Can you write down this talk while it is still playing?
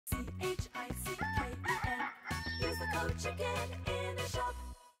CHICKEN. Use the code CHICKEN in the shop.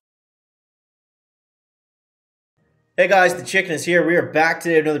 Hey guys, the Chicken is here. We are back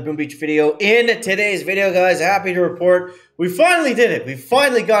today with another Boom Beach video. In today's video, guys, happy to report we finally did it. We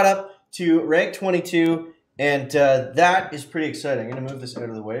finally got up to rank 22, and that is pretty exciting. I'm going to move this out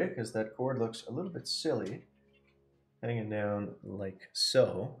of the way because that cord looks a little bit silly. Hanging down like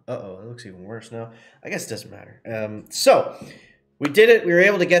so. Uh-oh, it looks even worse now. I guess it doesn't matter. So, we did it. We were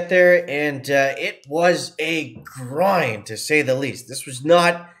able to get there, and it was a grind, to say the least. This was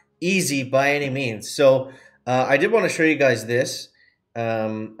not easy by any means. So, I did want to show you guys this.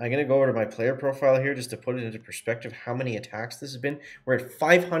 I'm going to go over to my player profile here just to put it into perspective how many attacks this has been. We're at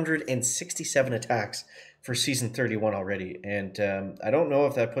 567 attacks for Season 31 already, and I don't know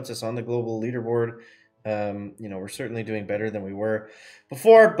if that puts us on the global leaderboard. You know, we're certainly doing better than we were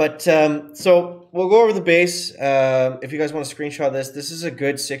before, but so we'll go over the base. If you guys want to screenshot this, this is a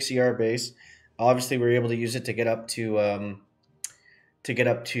good 6 ER base. Obviously, we were able to use it to get up to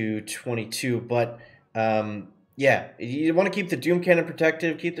 22, but yeah, you want to keep the Doom Cannon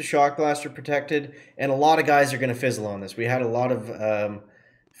protected, keep the Shock Blaster protected, and a lot of guys are going to fizzle on this. We had a lot of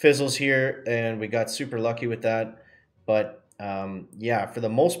fizzles here, and we got super lucky with that, but yeah, for the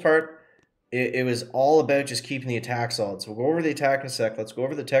most part, it was all about just keeping the attack solid. So we'll go over the attack in a sec. Let's go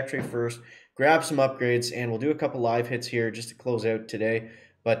over the tech tree first, grab some upgrades, and we'll do a couple live hits here just to close out today.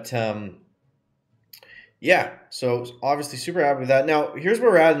 But yeah, so obviously super happy with that. Now, here's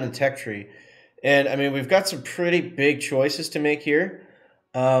where we're at in the tech tree. And, I mean, we've got some pretty big choices to make here.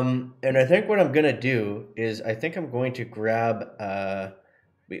 And I think what I'm going to do is I think I'm going to grab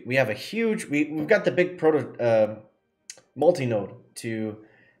we have a huge... We've got the big multi-node to...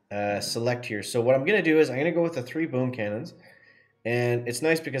 select here. So what I'm going to do is I'm going to go with the 3 boom cannons, and it's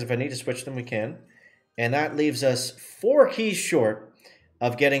nice because if I need to switch them, we can, and that leaves us 4 keys short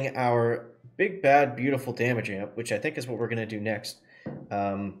of getting our big, bad, beautiful damage amp, which I think is what we're going to do next.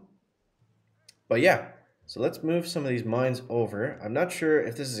 But yeah, so let's move some of these mines over. I'm not sure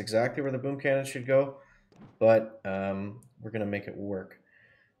if this is exactly where the boom cannons should go, but we're going to make it work.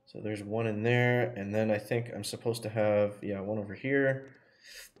 So there's one in there, and then I think I'm supposed to have, yeah, one over here.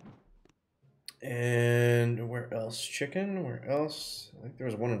 And where else? Chicken? Where else? I think there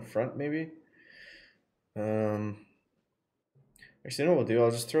was one in front, maybe. Actually, you know what we'll do? I'll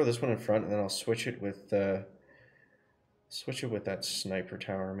just throw this one in front, and then I'll switch it with that sniper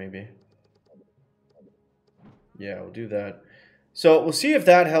tower, maybe. Yeah, we'll do that. So we'll see if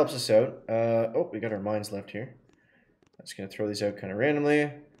that helps us out. Oh, we got our mines left here. I'm just gonna throw these out kind of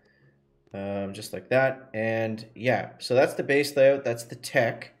randomly, just like that. And yeah, so that's the base layout. That's the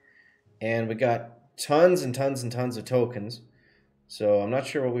tech. And we got tons and tons and tons of tokens. So I'm not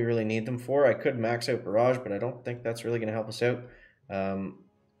sure what we really need them for. I could max out Barrage, but I don't think that's really going to help us out.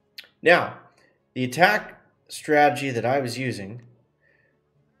 Now, the attack strategy that I was using...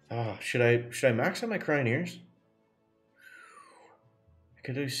 Oh, should I max out my Cryoneers? I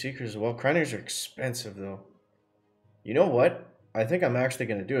could do Seekers as well. Cryoneers are expensive, though. You know what? I think I'm actually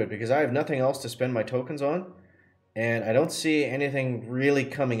going to do it, because I have nothing else to spend my tokens on. And I don't see anything really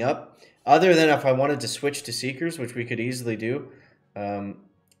coming up, other than if I wanted to switch to Seekers, which we could easily do,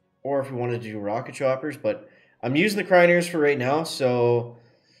 or if we wanted to do Rocket Choppers. But I'm using the Cryoneers for right now, so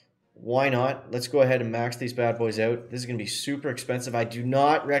why not? Let's go ahead and max these bad boys out. This is going to be super expensive. I do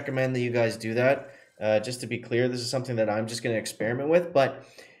not recommend that you guys do that. Just to be clear, this is something that I'm just going to experiment with, but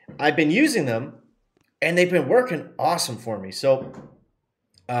I've been using them, and they've been working awesome for me. So,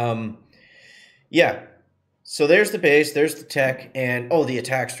 yeah. So there's the base, there's the tech, and oh, the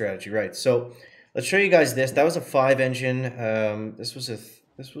attack strategy, right? So let's show you guys this. That was a 5 engine. Was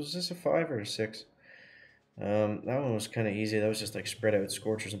this a 5 or a 6? That one was kind of easy. That was just like spread out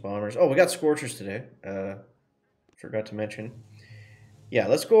Scorchers and Bombers. Oh, we got Scorchers today. Forgot to mention. Yeah,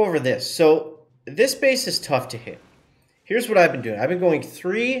 let's go over this. So this base is tough to hit. Here's what I've been doing. I've been going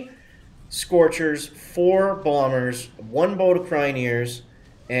 3 Scorchers, 4 Bombers, 1 boat of Cryoneers,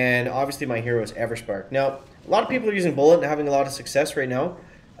 and obviously my hero is Everspark. Now, a lot of people are using Bullet and having a lot of success right now.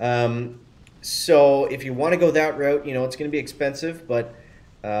 So if you want to go that route, you know, it's going to be expensive. But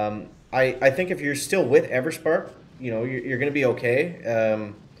I think if you're still with Everspark, you know, you're going to be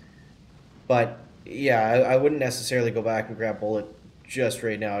okay. But yeah, I wouldn't necessarily go back and grab Bullet just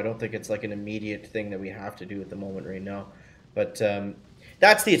right now. I don't think it's like an immediate thing that we have to do at the moment right now. But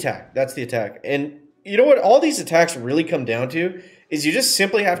that's the attack. That's the attack. And you know what all these attacks really come down to is you just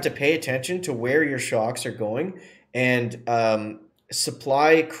simply have to pay attention to where your shocks are going and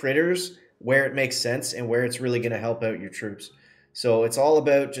supply critters where it makes sense and where it's really going to help out your troops. So it's all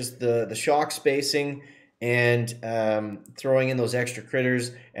about just the shock spacing and throwing in those extra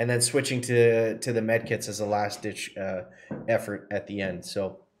critters, and then switching to the med kits as a last ditch effort at the end.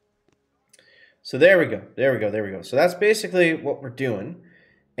 So there we go. There we go. There we go. So that's basically what we're doing.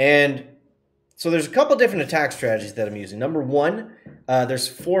 And so there's a couple different attack strategies that I'm using. Number one, there's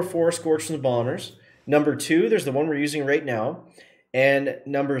 4/4 Scorchers and Bombers. Number two, there's the one we're using right now. And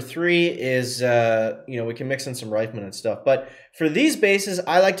number three is, we can mix in some riflemen and stuff. But for these bases,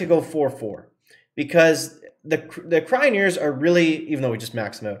 I like to go 4/4 because the Cryoneers are really, even though we just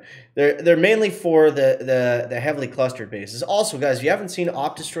maxed them out, they're mainly for the heavily clustered bases. Also, guys, if you haven't seen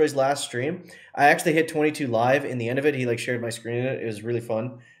Op Destroy's last stream, I actually hit 22 live in the end of it. He like shared my screen in it. It was really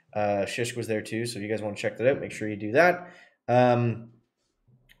fun. Shish was there too, so if you guys want to check that out, make sure you do that.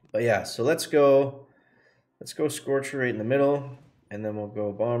 But yeah, so let's go Scorcher right in the middle, and then we'll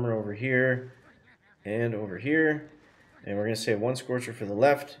go Bomber over here and over here, and we're gonna say one Scorcher for the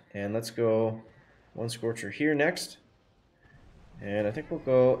left, and let's go one Scorcher here next, and I think we'll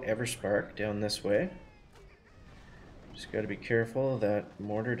go Everspark down this way. Just got to be careful that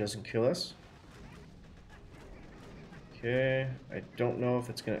mortar doesn't kill us. Okay, I don't know if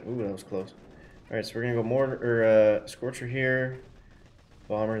it's gonna. Ooh, that was close. All right, so we're gonna go mortar or Scorcher here,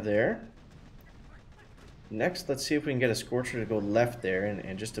 Bomber there. Next, let's see if we can get a Scorcher to go left there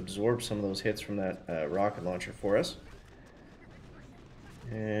and just absorb some of those hits from that rocket launcher for us.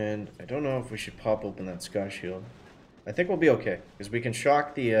 And I don't know if we should pop open that Sky Shield. I think we'll be okay because we can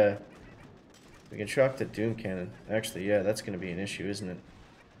shock the Doom Cannon. Actually, yeah, that's gonna be an issue, isn't it?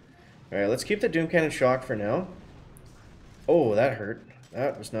 All right, let's keep the Doom Cannon shocked for now. Oh, that hurt.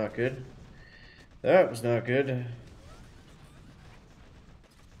 That was not good. That was not good.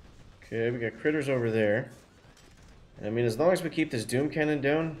 Okay, we got critters over there. And I mean, as long as we keep this Doom Cannon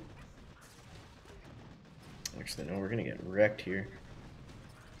down... Actually, no, we're going to get wrecked here.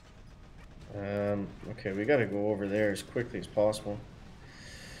 Okay, we got to go over there as quickly as possible.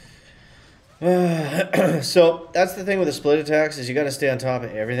 So, that's the thing with the split attacks, is you got to stay on top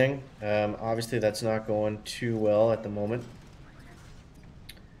of everything. Obviously, that's not going too well at the moment.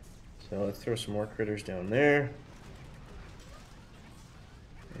 So, let's throw some more critters down there.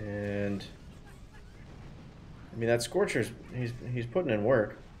 And... I mean, that Scorcher's, he's putting in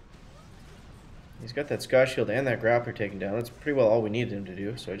work. He's got that Sky Shield and that Grappler taken down. That's pretty well all we needed him to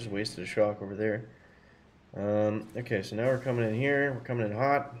do, so I just wasted a shock over there. Okay, so now we're coming in here. We're coming in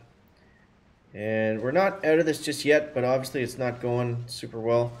hot. And we're not out of this just yet, but obviously it's not going super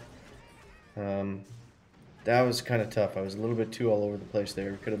well. That was kind of tough. I was a little bit too all over the place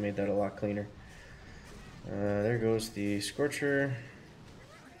there. We could have made that a lot cleaner. There goes the Scorcher.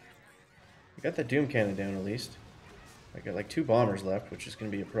 We got the Doom Cannon down at least. I got like 2 bombers left, which is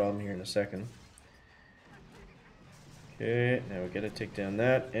going to be a problem here in a second. Okay, now we got to take down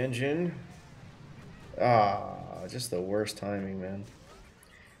that engine. Ah, just the worst timing, man.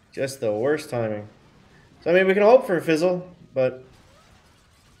 Just the worst timing. So, I mean, we can hope for a fizzle, but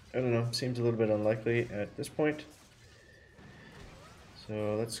I don't know. Seems a little bit unlikely at this point.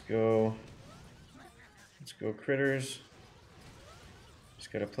 So, let's go critters.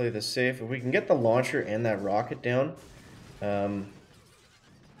 Just got to play this safe. If we can get the launcher and that rocket down, the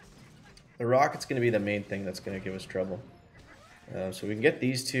rocket's going to be the main thing that's going to give us trouble. So we can get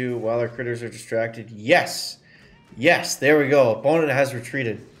these two while our critters are distracted. Yes! Yes, there we go. Opponent has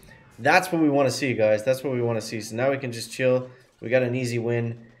retreated. That's what we want to see, guys. That's what we want to see. So now we can just chill. We got an easy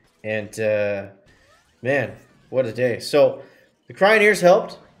win. And, man, what a day. So the Cryoneers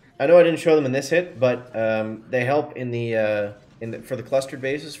helped. I know I didn't show them in this hit, but they help in the for the clustered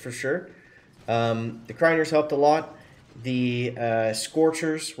bases for sure. The Cryoneers helped a lot. The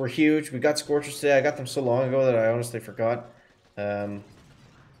Scorchers were huge. We got Scorchers today. I got them so long ago that I honestly forgot. Now,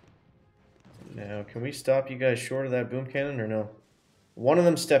 can we stop you guys short of that boom cannon or no? One of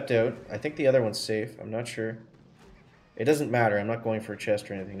them stepped out. I think the other one's safe. I'm not sure. It doesn't matter. I'm not going for a chest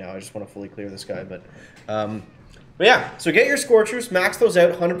or anything now. I just want to fully clear this guy. But yeah, so get your Scorchers. Max those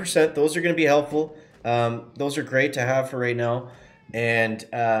out 100%. Those are going to be helpful. Those are great to have for right now. And,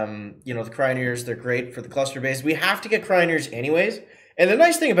 you know, the Cryoneers, they're great for the cluster base. We have to get Cryoneers anyways. And the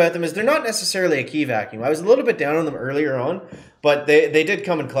nice thing about them is they're not necessarily a key vacuum. I was a little bit down on them earlier on, but they did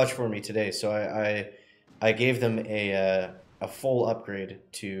come in clutch for me today. So I gave them a full upgrade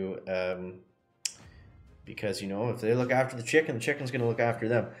to, because, you know, if they look after the chicken's going to look after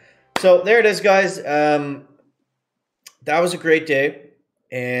them. So there it is, guys. That was a great day.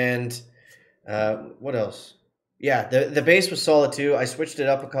 And what else? Yeah, the base was solid too. I switched it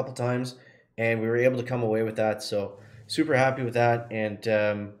up a couple times, and we were able to come away with that. So super happy with that. And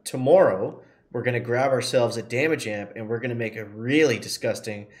tomorrow we're going to grab ourselves a damage amp, and we're going to make a really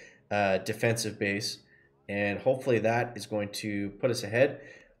disgusting defensive base. and hopefully that is going to put us ahead.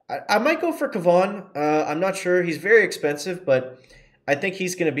 I might go for Kavan. I'm not sure. He's very expensive, but I think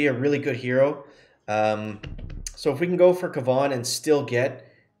he's going to be a really good hero. So if we can go for Kavan and still get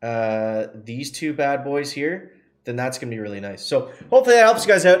these two bad boys here, then that's going to be really nice. So hopefully that helps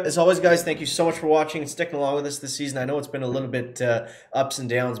you guys out. As always, guys, thank you so much for watching and sticking along with us this season. I know it's been a little bit ups and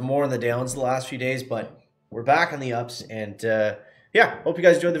downs, more on the downs the last few days, but we're back on the ups. And yeah, hope you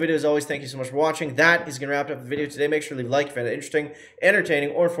guys enjoyed the video. As always, thank you so much for watching. That is going to wrap up the video today. Make sure to leave a like if you found it interesting, entertaining,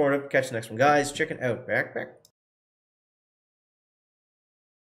 or informative. Catch you next one, guys. Check it out. Back.